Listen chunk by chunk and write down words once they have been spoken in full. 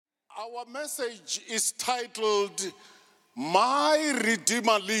Our message is titled, My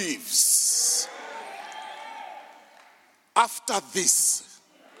Redeemer Lives. After this,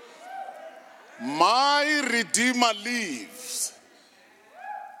 my Redeemer lives.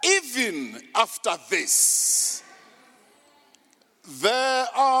 Even after this, there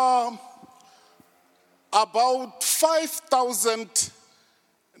are about 5,000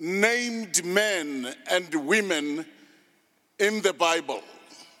 named men and women in the Bible.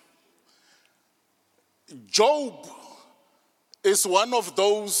 Job is one of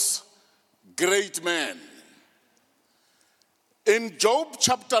those great men. In Job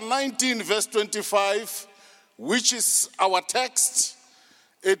chapter 19, verse 25, which is our text,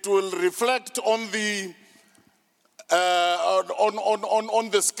 it will reflect on the on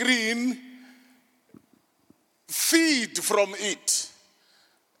the screen. Feed from it.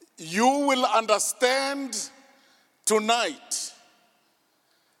 You will understand tonight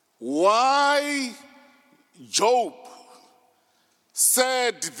why Job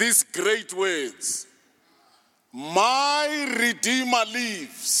said these great words. My Redeemer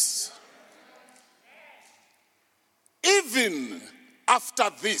lives. Even after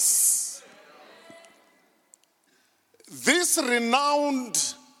this, this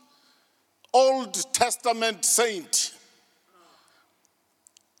renowned Old Testament saint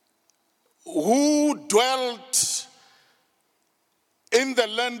who dwelt in the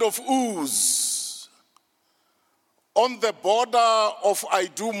land of Uz on the border of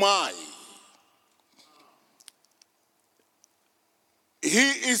Idumai. He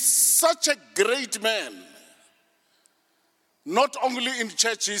is such a great man, not only in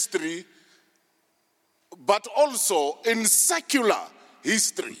church history, but also in secular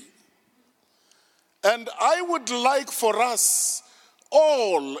history. And I would like for us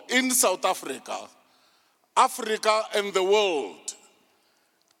all in South Africa, Africa and the world,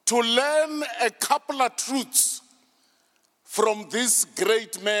 to learn a couple of truths from this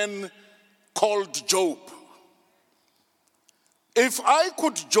great man called Job. If I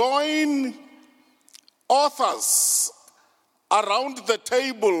could join authors around the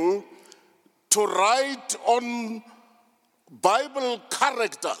table to write on Bible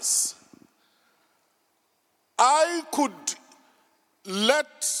characters, I could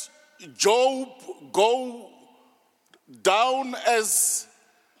let Job go down as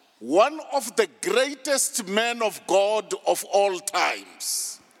one of the greatest men of God of all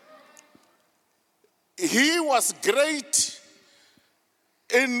times. He was great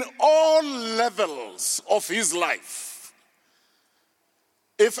in all levels of his life.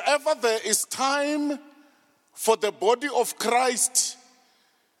 If ever there is time for the body of Christ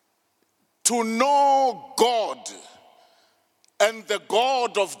to know God, and the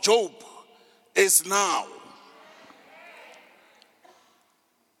God of Job is now.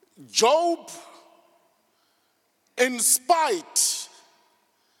 Job, in spite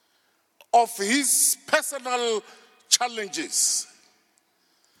of his personal challenges,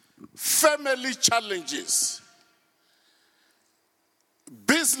 family challenges,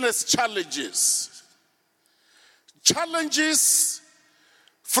 business challenges, challenges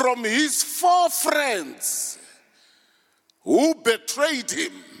from his 4 friends who betrayed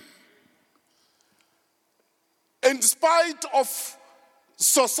him, in spite of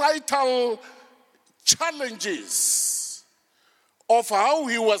societal challenges of how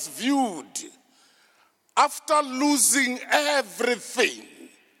he was viewed after losing everything,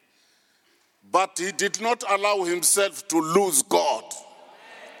 but he did not allow himself to lose God.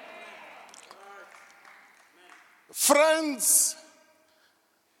 Friends,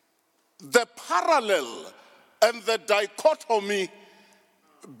 the parallel and the dichotomy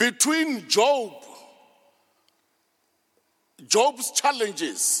between Job's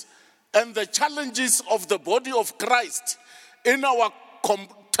challenges and the challenges of the body of Christ in our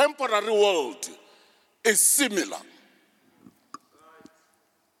contemporary world is similar.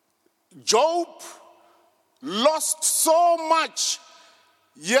 Job lost so much,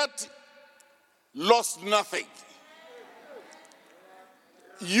 yet lost nothing.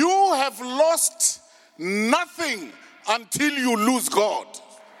 You have lost nothing until you lose God.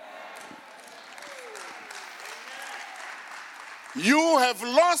 You have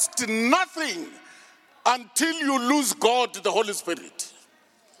lost nothing until you lose God, the Holy Spirit.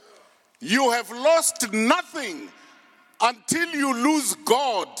 You have lost nothing until you lose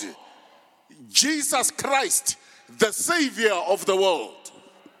God, Jesus Christ, the Savior of the world.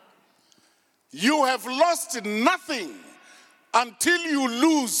 You have lost nothing until you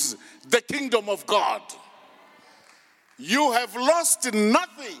lose the kingdom of God. You have lost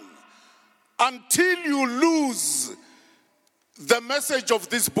nothing until you lose the message of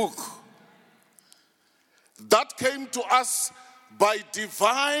this book that came to us by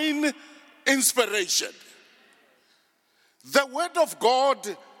divine inspiration. The Word of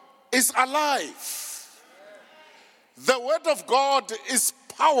God is alive. The Word of God is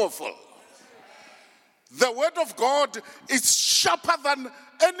powerful. The Word of God is sharper than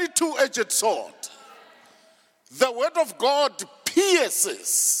any two-edged sword. The Word of God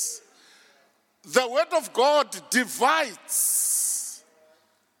pierces. The Word of God divides.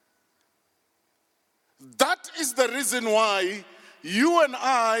 That is the reason why you and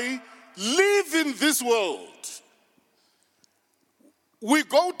I live in this world. We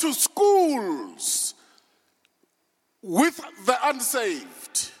go to schools with the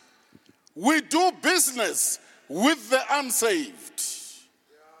unsaved. We do business with the unsaved.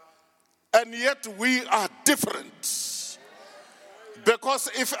 And yet we are different. Because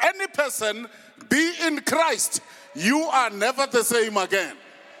if any person be in Christ, you are never the same again.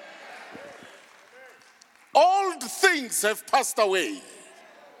 Old things have passed away.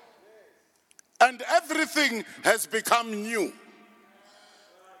 And everything has become new.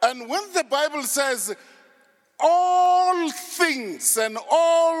 And when the Bible says, all things and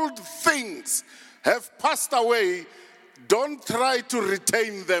old things have passed away, don't try to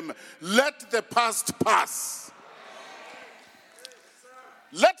retain them. Let the past pass.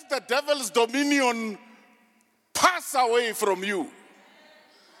 Let the devil's dominion pass away from you.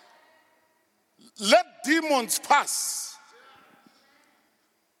 Let demons pass.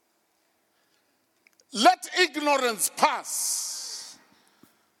 Let ignorance pass.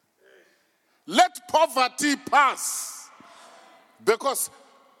 Let poverty pass. Because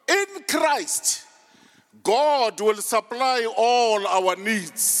in Christ, God will supply all our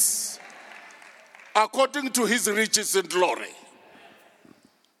needs according to his riches and glory.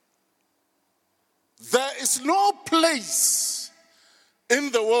 There is no place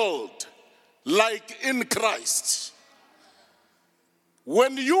in the world like in Christ.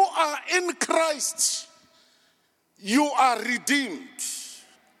 When you are in Christ, you are redeemed.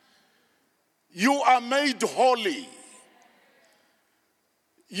 You are made holy.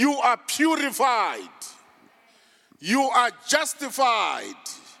 You are purified. You are justified.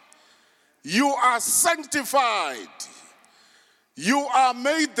 You are sanctified. You are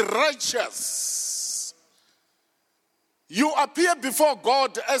made righteous. You appear before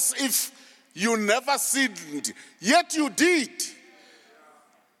God as if you never sinned, yet you did.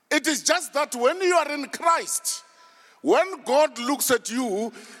 It is just that when you are in Christ, when God looks at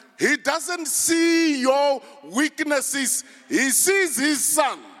you, he doesn't see your weaknesses. He sees his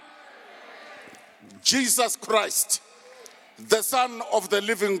Son, Jesus Christ, the Son of the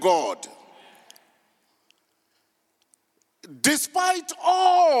living God. Despite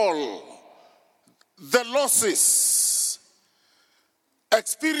all the losses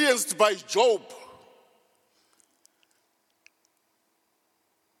experienced by Job,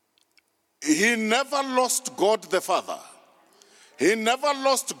 he never lost God the Father. He never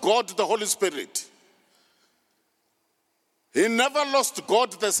lost God the Holy Spirit. He never lost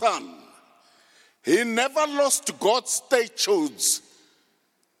God the Son. He never lost God's statutes,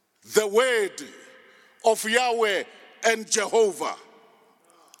 the word of Yahweh and Jehovah.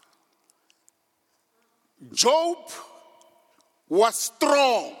 Job was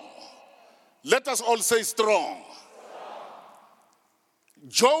strong. Let us all say strong.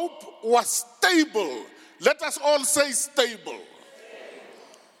 Job was stable. Let us all say stable.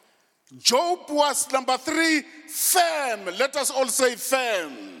 Job was, number 3, firm. Let us all say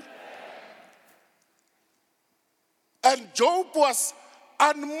firm. And Job was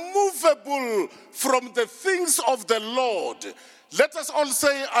unmovable from the things of the Lord. Let us all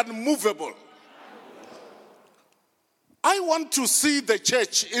say unmovable. I want to see the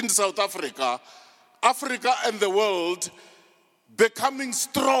church in South Africa, Africa and the world becoming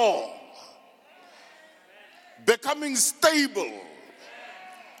strong, becoming stable,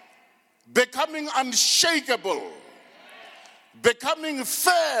 becoming unshakable, becoming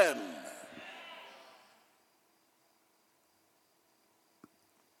firm.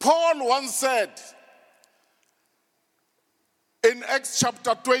 Paul once said in Acts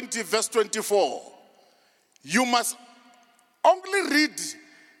chapter 20, verse 24, you must only read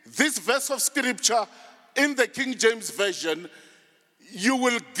this verse of scripture in the King James Version, you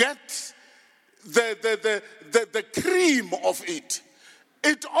will get the cream of it.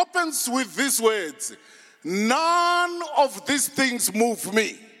 It opens with these words, none of these things move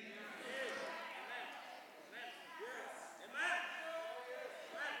me.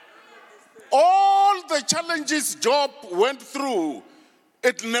 All the challenges Job went through,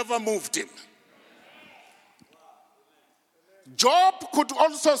 it never moved him. Job could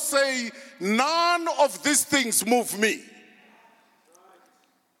also say, none of these things move me.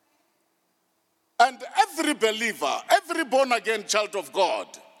 And every believer, every born-again child of God,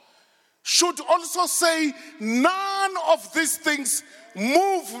 should also say, none of these things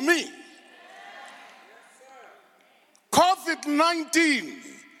move me. COVID-19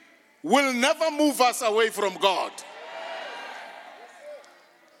 will never move us away from God.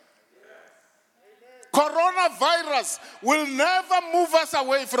 Coronavirus will never move us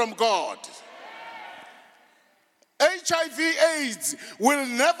away from God. HIV/AIDS will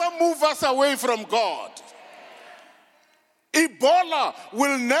never move us away from God. Ebola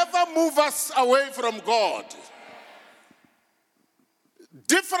will never move us away from God.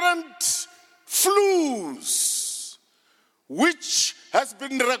 Different flus, which has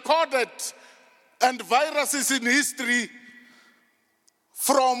been recorded, and viruses in history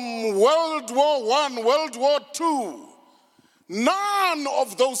from World War I, World War II, none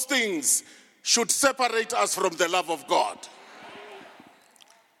of those things should separate us from the love of God.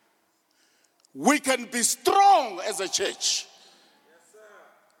 We can be strong as a church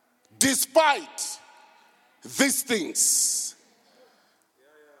despite these things.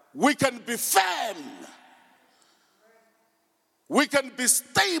 We can be firm. We can be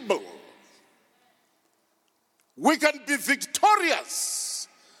stable. We can be victorious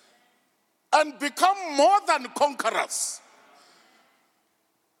and become more than conquerors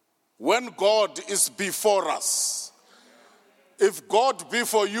when God is before us. If God be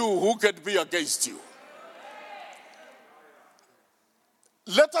for you, who can be against you?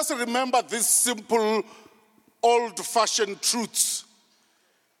 Let us remember these simple, old-fashioned truths.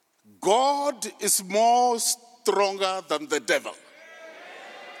 God is more stronger than the devil.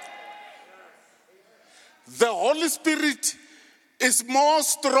 The Holy Spirit is more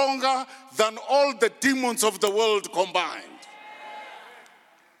stronger than all the demons of the world combined.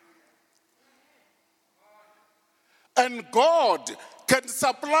 And God can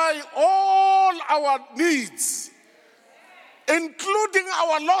supply all our needs, including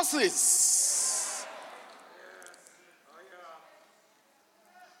our losses.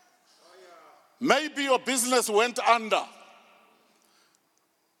 Maybe your business went under,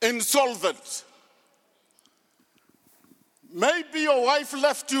 insolvent. Maybe your wife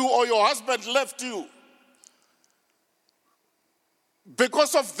left you or your husband left you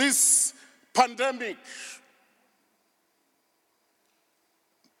because of this pandemic.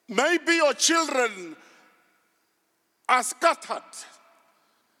 Maybe your children are scattered.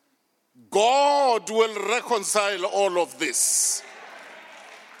 God will reconcile all of this.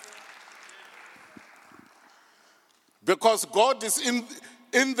 Because God is in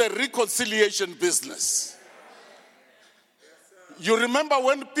the reconciliation business. You remember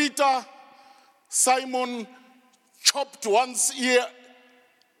when Simon chopped one's ear?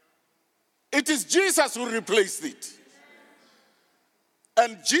 It is Jesus who replaced it.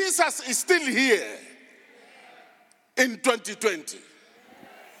 And Jesus is still here in 2020.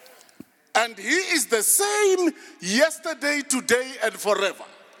 And he is the same yesterday, today, and forever.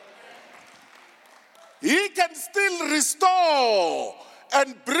 He can still restore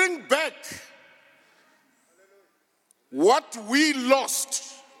and bring back what we lost.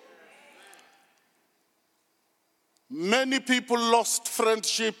 Many people lost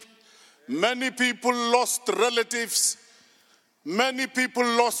friendship. Many people lost relatives. Many people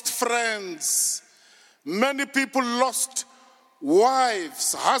lost friends. Many people lost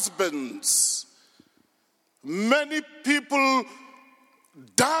wives, husbands. Many people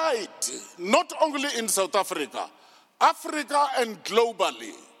died, not only in South Africa, Africa and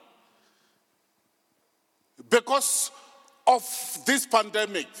globally, because of this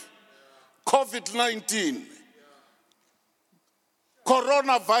pandemic, COVID-19,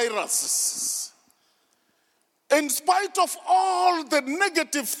 coronaviruses. In spite of all the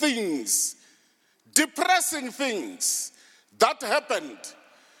negative things, depressing things that happened,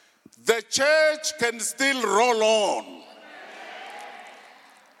 the church can still roll on.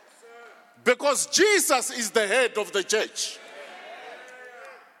 Because Jesus is the head of the church.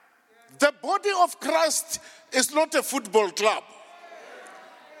 The body of Christ is not a football club.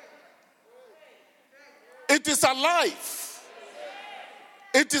 It is alive.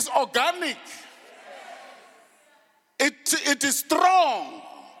 It is organic. It is strong.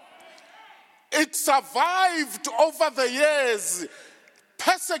 It survived over the years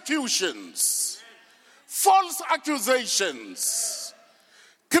persecutions, false accusations,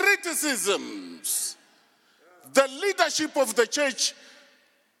 criticisms. The leadership of the church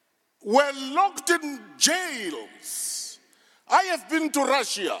were locked in jails. I have been to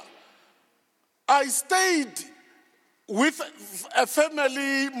Russia. I stayed with a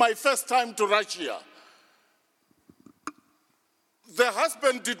family, my first time to Russia. The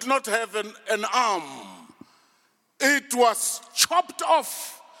husband did not have an arm. It was chopped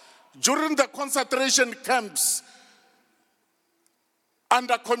off during the concentration camps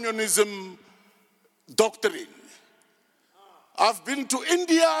under communism doctrine. I've been to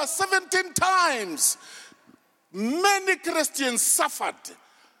India 17 times. Many Christians suffered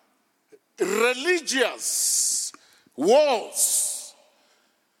religious wars.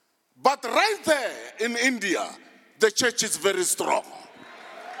 But right there in India, the church is very strong.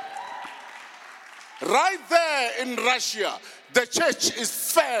 Right there in Russia, the church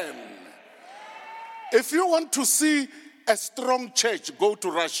is firm. If you want to see a strong church, go to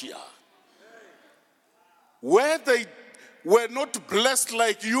Russia, where they were not blessed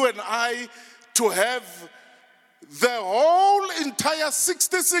like you and I to have the whole entire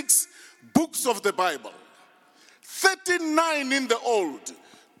 66 books of the Bible, 39 in the Old,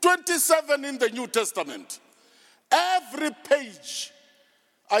 27 in the New Testament. Every page,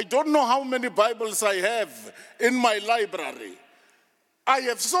 I don't know how many Bibles I have in my library. I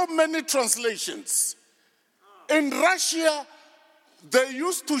have so many translations. In Russia, they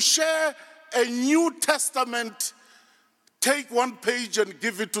used to share a New Testament. Take one page and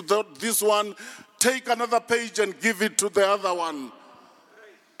give it to this one. Take another page and give it to the other one.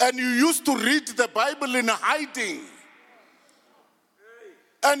 And you used to read the Bible in hiding.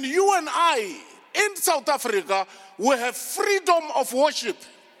 And you and I, in South Africa, we have freedom of worship.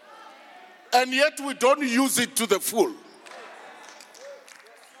 And yet we don't use it to the full.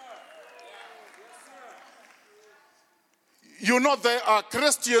 You know, there are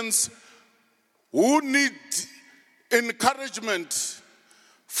Christians who need encouragement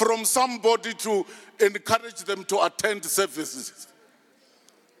from somebody to encourage them to attend services.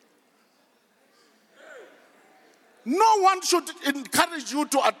 No one should encourage you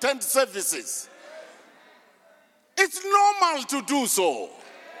to attend services. It's normal to do so.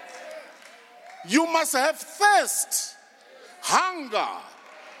 You must have thirst, hunger,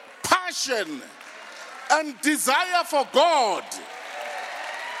 passion, and desire for God.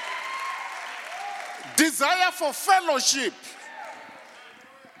 Desire for fellowship.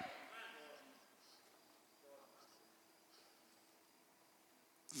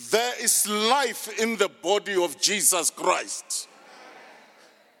 There is life in the body of Jesus Christ.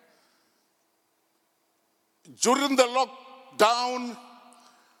 During the lockdown,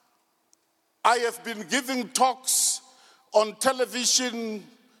 I have been giving talks on television,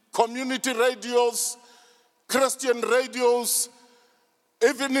 community radios, Christian radios.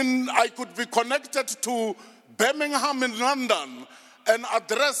 Even I could be connected to Birmingham in London and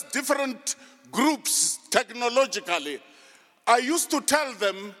address different groups technologically. I used to tell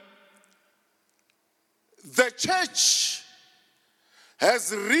them the church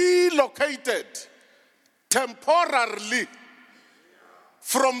has relocated temporarily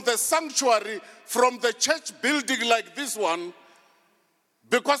from the sanctuary, from the church building like this one.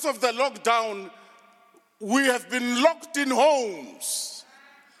 Because of the lockdown, we have been locked in homes.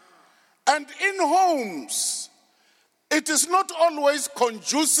 And in homes, it is not always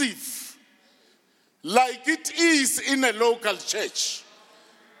conducive like it is in a local church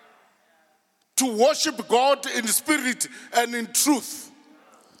to worship God in spirit and in truth.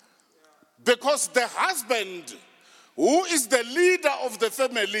 Because the husband, who is the leader of the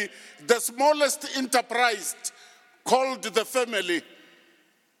family, the smallest enterprise called the family,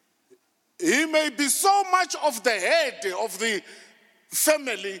 he may be so much of the head of the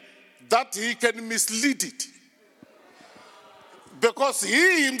family that he can mislead it. Because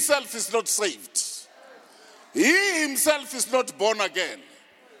he himself is not saved. He himself is not born again.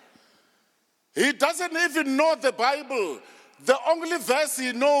 He doesn't even know the Bible. The only verse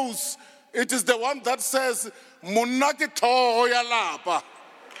he knows, it is the one that says, Munake toho ya lapa.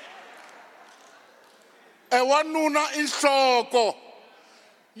 Ewanuna inshoko.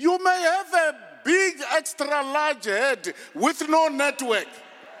 You may have a big, extra large head with no network.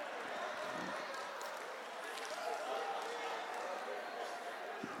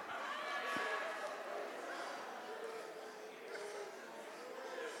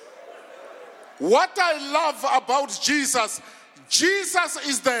 What I love about Jesus, Jesus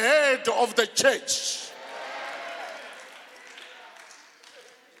is the head of the church.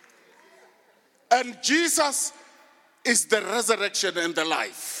 And Jesus is the resurrection and the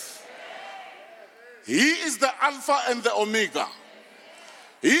life. He is the Alpha and the Omega.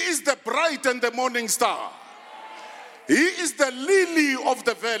 He is the bright and the morning star. He is the lily of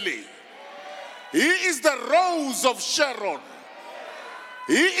the valley. He is the rose of Sharon.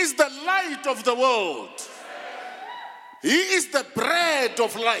 He is the light of the world. He is the bread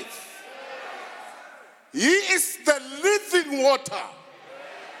of life. He is the living water.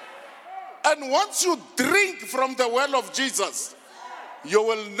 And once you drink from the well of Jesus, you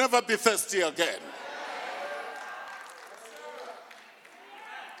will never be thirsty again.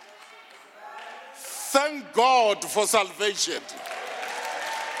 Thank God for salvation.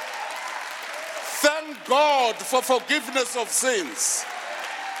 Thank God for forgiveness of sins.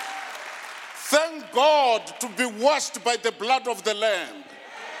 Thank God to be washed by the blood of the Lamb.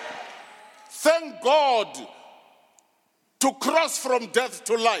 Thank God to cross from death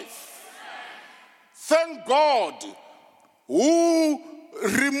to life. Thank God who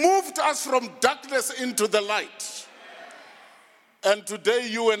removed us from darkness into the light. And today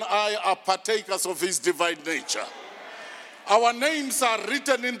you and I are partakers of his divine nature. Our names are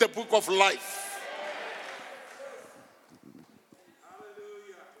written in the book of life.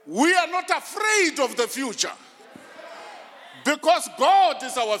 We are not afraid of the future because God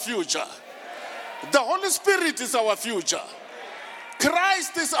is our future. The Holy Spirit is our future.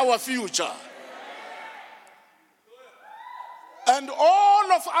 Christ is our future. And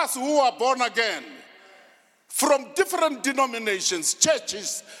all of us who are born again from different denominations,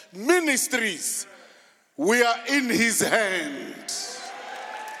 churches, ministries, we are in his hand.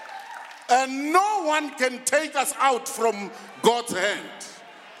 And no one can take us out from God's hand.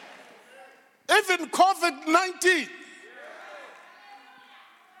 Even COVID-19,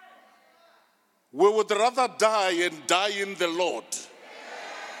 we would rather die and die in the Lord.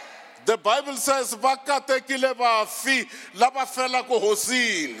 The Bible says,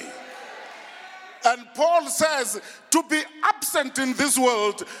 and Paul says, to be absent in this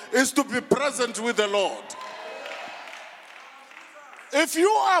world is to be present with the Lord. If you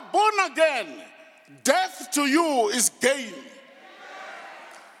are born again, death to you is gain.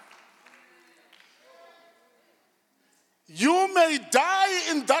 You may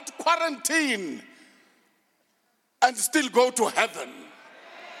die in that quarantine and still go to heaven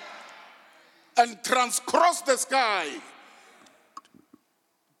and transcross the sky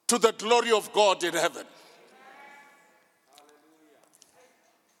to the glory of God in heaven.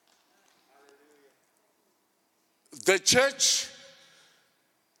 The church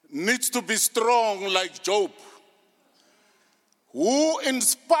needs to be strong like Job, who in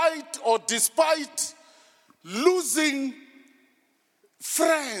spite or despite losing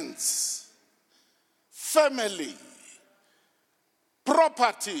friends, family,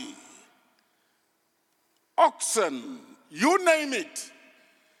 property, oxen, you name it.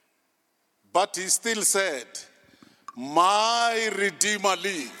 But he still said, my Redeemer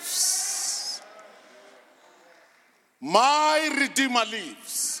lives. My Redeemer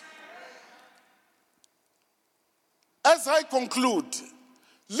lives. As I conclude,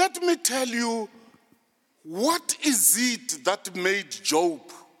 let me tell you, what is it that made Job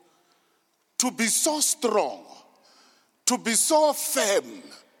to be so strong, to be so firm,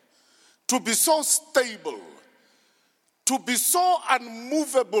 to be so stable, to be so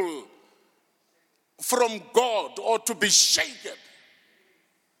unmovable from God or to be shaken?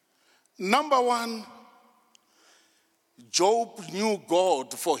 Number one, Job knew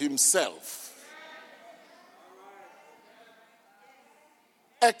God for himself.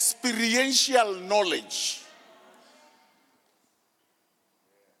 Experiential knowledge.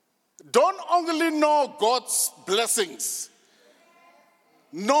 Don't only know God's blessings,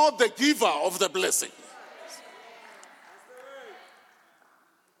 know the giver of the blessing.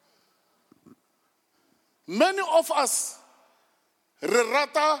 Many of us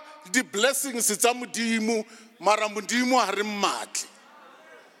rata the blessings tsa Modimo mara Modimo ha re mmatli.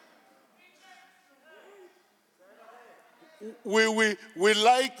 We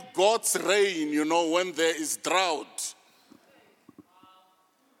like God's rain, you know, when there is drought,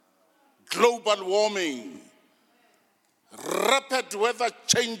 global warming, rapid weather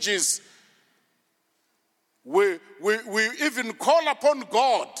changes. We even call upon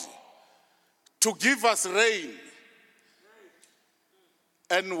God to give us rain.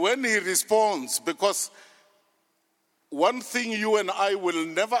 And when he responds, because one thing you and I will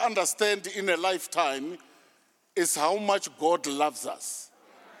never understand in a lifetime is how much God loves us.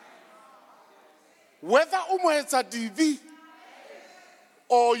 Whether it's a DV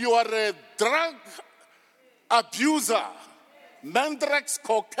or you are a drug abuser, mandrax,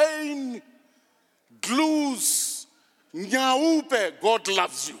 cocaine, glues, nyaupe, God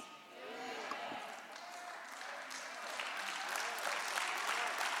loves you.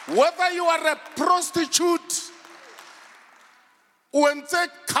 Whether you are a prostitute or take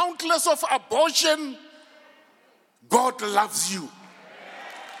countless of abortion, God loves you.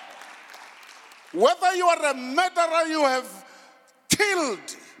 Whether you are a murderer, you have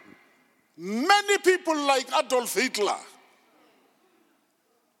killed many people like Adolf Hitler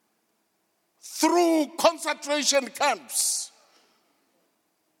through concentration camps,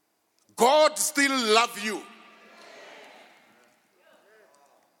 God still loves you.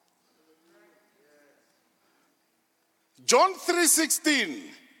 John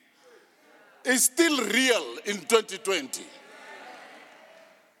 3:16 is still real in 2020.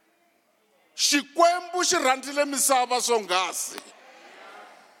 Xikwembu xi rhandzile misava swonghasi.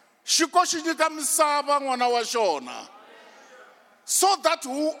 Xi ko xi nyika misava n'wana wa xona. So that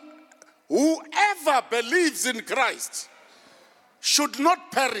whoever believes in Christ should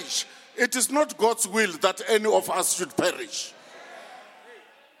not perish. It is not God's will that any of us should perish.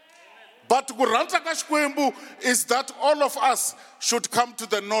 But kurhandza ka Xikwembu is that all of us should come to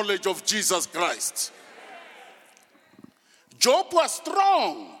the knowledge of Jesus Christ. Job was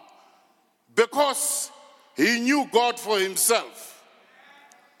strong because he knew God for himself.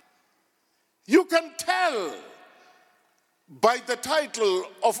 You can tell by the title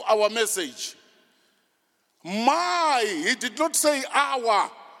of our message, he did not say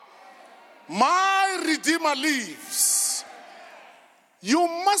our. My Redeemer lives. You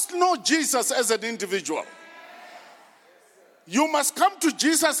must know Jesus as an individual. You must come to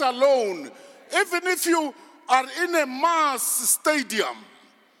Jesus alone. Even if you are in a mass stadium.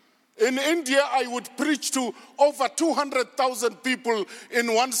 In India, I would preach to over 200,000 people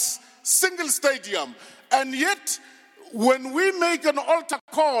in one single stadium. And yet, when we make an altar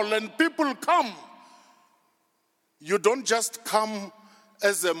call and people come, you don't just come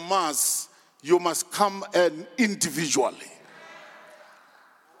as a mass, you must come individually.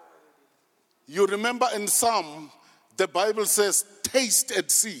 You remember in Psalm, the Bible says, taste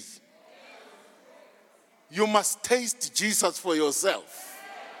and see. You must taste Jesus for yourself.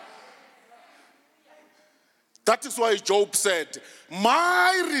 That is why Job said,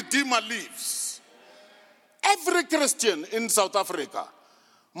 my Redeemer lives. Every Christian in South Africa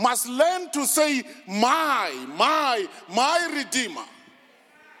must learn to say, my Redeemer.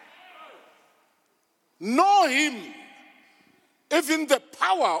 Know him, even the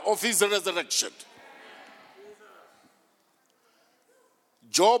power of his resurrection.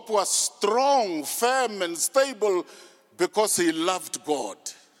 Job was strong, firm, and stable because he loved God.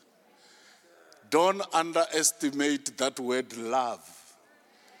 Don't underestimate that word love.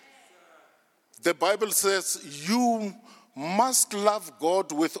 The Bible says you must love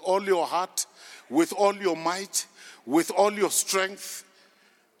God with all your heart, with all your might, with all your strength,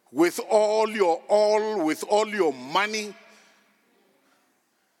 with all your money,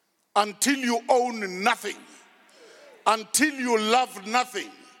 until you own nothing, until you love nothing.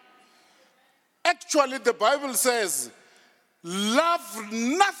 Actually, the Bible says, love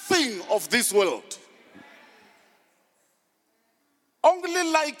nothing of this world.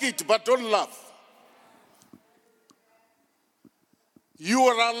 Only like it, but don't love. You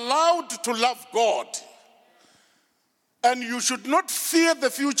are allowed to love God. And you should not fear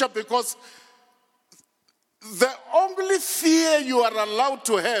the future, because the only fear you are allowed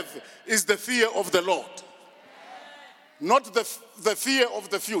to have is the fear of the Lord. Not the fear of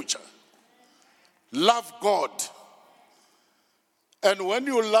the future. Love God. And when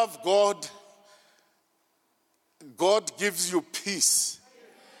you love God, God gives you peace,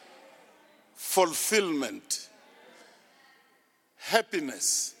 fulfillment,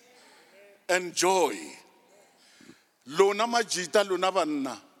 happiness, and joy. Lona majita, lona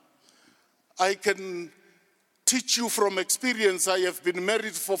banna. I can teach you from experience. I have been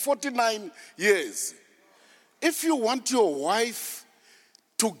married for 49 years. If you want your wife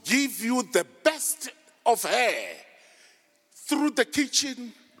to give you the best of her through the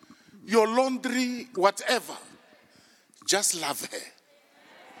kitchen, your laundry, whatever, just love her.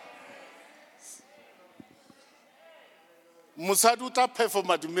 Musaduta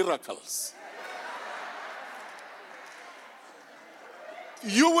performed miracles.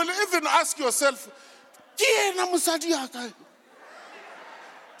 You will even ask yourself, Kiena Musadiaka?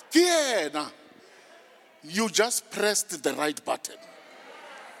 Kiena? You just pressed the right button.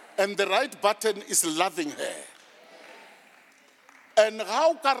 And the right button is loving her. And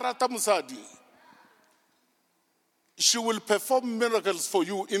how Karata Musadi? She will perform miracles for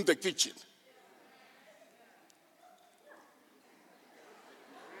you in the kitchen.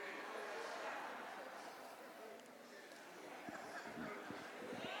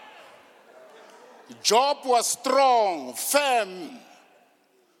 Job was strong, firm,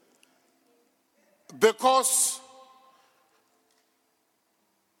 because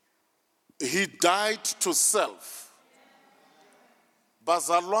he died to self.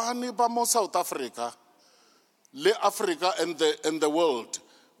 Bazalwane ba mo South Africa, le Africa and the world,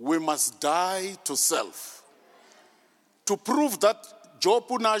 we must die to self. To prove that Job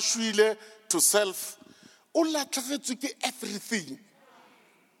na shwile to self, o latlhegetswe ke everything.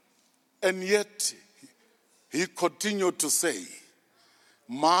 And yet, he continued to say,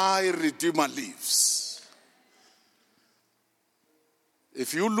 my Redeemer lives.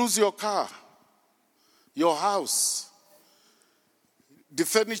 If you lose your car, your house, the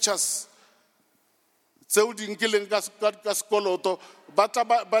furnitures, tseo di nkileng ka sekoloto,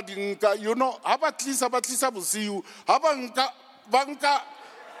 you know, ha ba tlisa bosiu, ha ba nka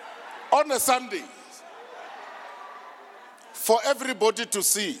on a Sunday for everybody to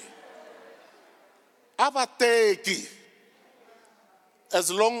see. Ha ba teki, as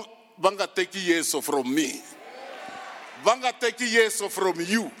long banga take years from me, banga take years from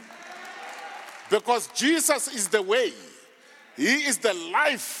you, because Jesus is the way, he is the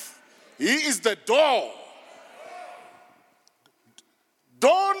life, he is the door.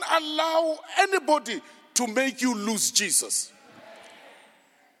 Don't allow anybody to make you lose Jesus.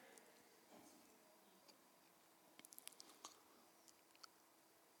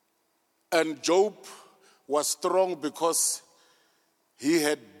 And Job was strong because he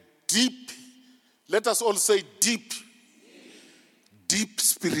had deep, let us all say deep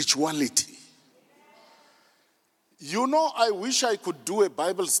spirituality. You know, I wish I could do a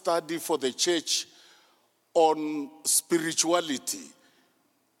Bible study for the church on spirituality.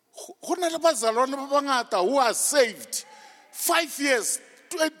 Who are saved 5 years,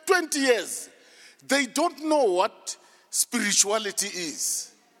 20 years, they don't know what spirituality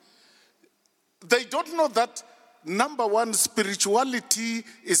is. They don't know that number one, spirituality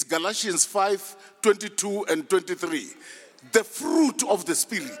is Galatians 5:22 and 23. The fruit of the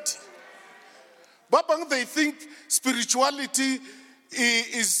Spirit. Babang, they think spirituality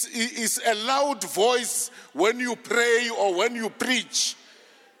is a loud voice when you pray or when you preach.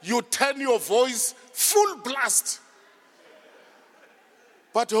 You turn your voice full blast.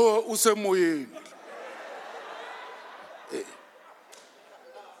 But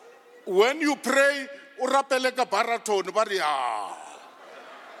when you pray, urapele ka baritone, bari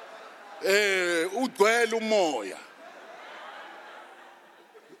udwele umoya.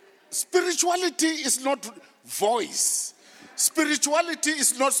 Spirituality is not voice. Spirituality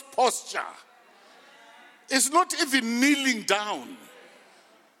is not posture. It's not even kneeling down.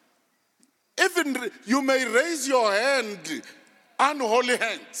 Even you may raise your hand, unholy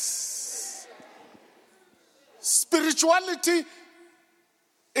hands. Spirituality,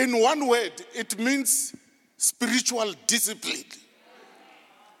 in one word, it means spiritual discipline.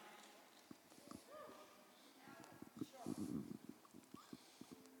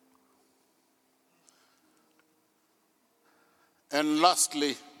 And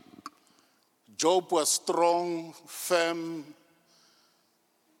lastly, Job was strong, firm,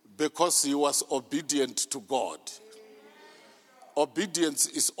 because he was obedient to God. Obedience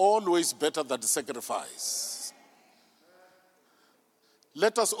is always better than sacrifice.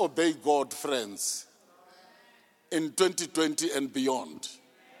 Let us obey God, friends, in 2020 and beyond.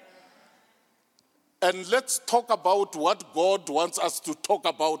 And let's talk about what God wants us to talk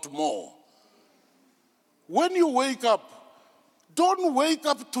about more. When you wake up, don't wake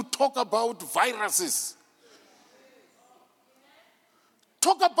up to talk about viruses.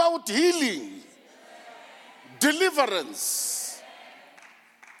 Talk about healing, deliverance,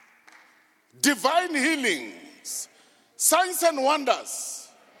 divine healings, signs and wonders.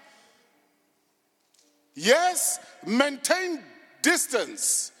 Yes, maintain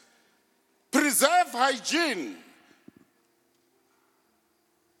distance, preserve hygiene,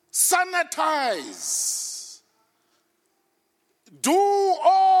 sanitize. Do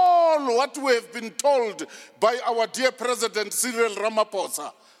all what we have been told by our dear President Cyril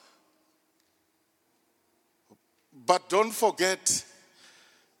Ramaphosa. But don't forget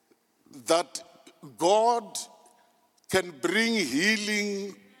that God can bring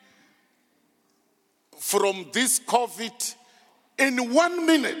healing from this COVID in 1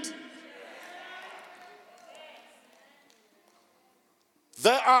 minute.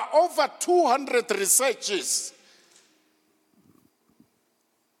 There are over 200 researches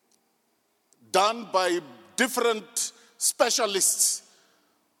done by different specialists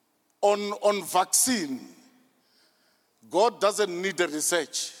on vaccine. God doesn't need the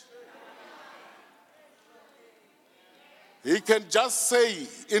research. He can just say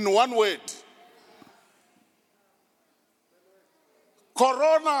in one word,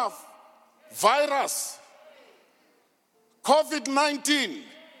 coronavirus, COVID-19,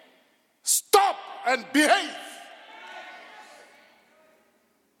 stop and behave.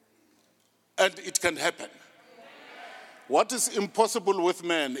 and it can happen. What is impossible with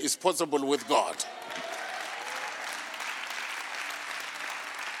man is possible with God.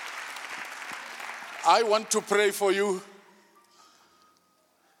 I want to pray for you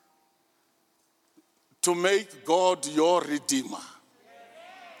to make God your Redeemer.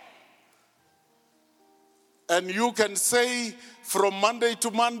 And you can say from Monday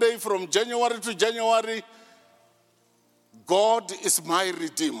to Monday, from January to January, God is my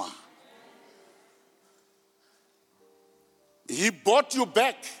Redeemer. He bought you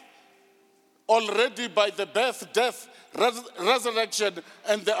back already by the birth, death, resurrection,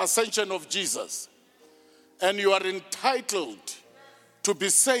 and the ascension of Jesus. And you are entitled to be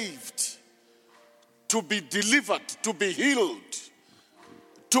saved, to be delivered, to be healed,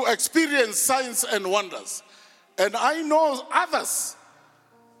 to experience signs and wonders. And I know others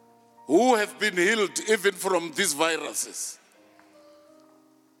who have been healed even from these viruses.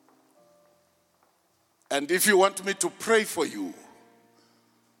 And if you want me to pray for you,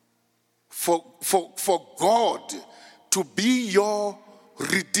 for God to be your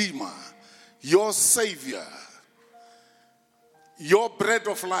Redeemer, your Savior, your bread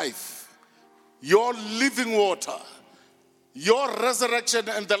of life, your living water, your resurrection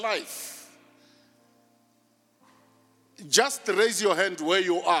and the life, just raise your hand where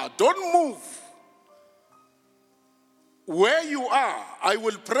you are. Don't move. Where you are, I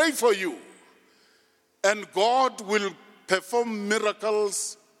will pray for you. And God will perform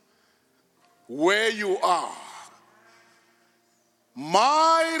miracles where you are.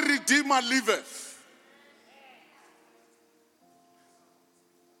 My Redeemer liveth.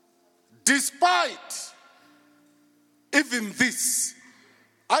 Despite even this,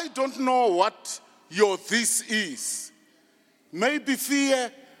 I don't know what your this is. Maybe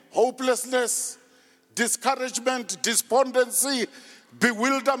fear, hopelessness, discouragement, despondency,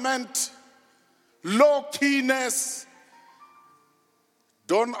 bewilderment, low keyness.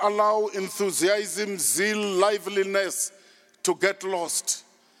 Don't allow enthusiasm, zeal, liveliness to get lost.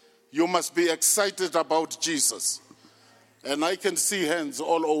 You must be excited about Jesus. And I can see hands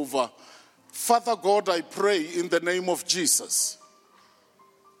all over. Father God, I pray in the name of Jesus,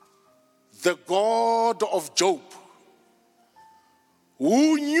 the God of Job,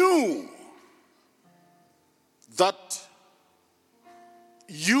 who knew that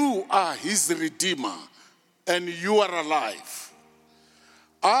you are his Redeemer and you are alive.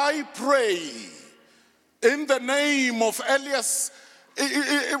 I pray in the name of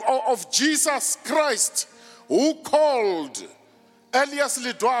Jesus Christ, who called Elias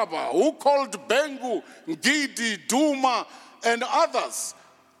Lidwaba, who called Bengu, Ngidi, Duma, and others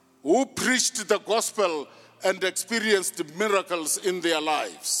who preached the gospel and experienced miracles in their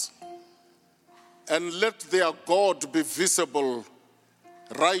lives. And let their God be visible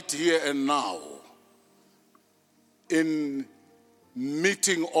right here and now in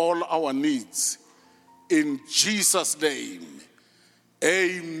meeting all our needs. In Jesus' name,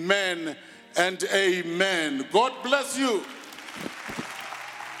 amen and amen. God bless you.